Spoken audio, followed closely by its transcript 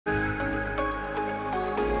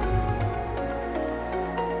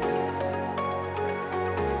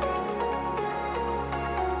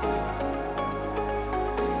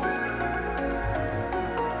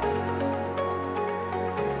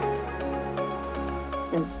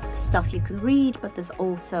There's stuff you can read, but there's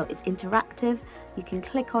also, it's interactive. You can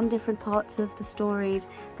click on different parts of the stories.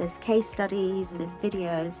 There's case studies, there's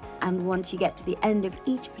videos. And once you get to the end of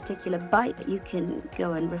each particular bite, you can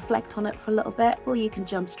go and reflect on it for a little bit, or you can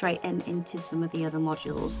jump straight into some of the other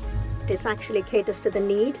modules. It actually caters to the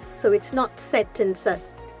need. So it's not set in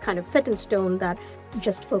stone that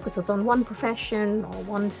just focuses on one profession or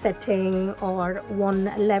one setting or one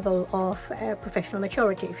level of professional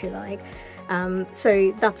maturity, if you like.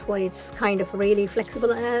 So that's why it's kind of really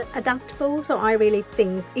flexible and adaptable. So I really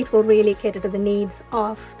think it will really cater to the needs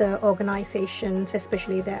of the organisations,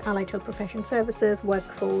 especially the allied health profession services,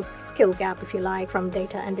 workforce, skill gap, if you like, from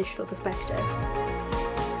data and digital perspective.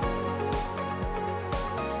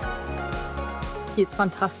 It's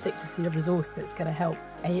fantastic to see a resource that's going to help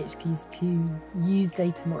AHPs to use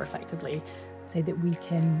data more effectively so that we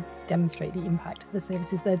can demonstrate the impact of the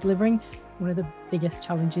services they're delivering. One of the biggest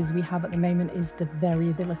challenges we have at the moment is the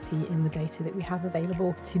variability in the data that we have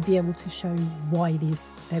available to be able to show why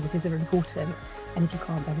these services are important. And if you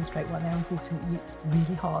can't demonstrate why they're important, it's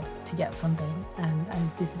really hard to get funding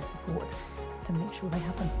and business support to make sure they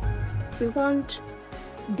happen. We want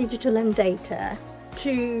digital and data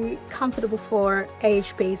to comfortable for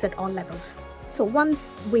AHPs at all levels. So once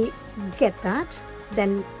we get that,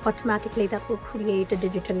 then automatically that will create a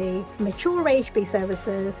digitally mature AHP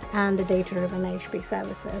services and a data-driven AHP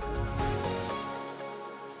services.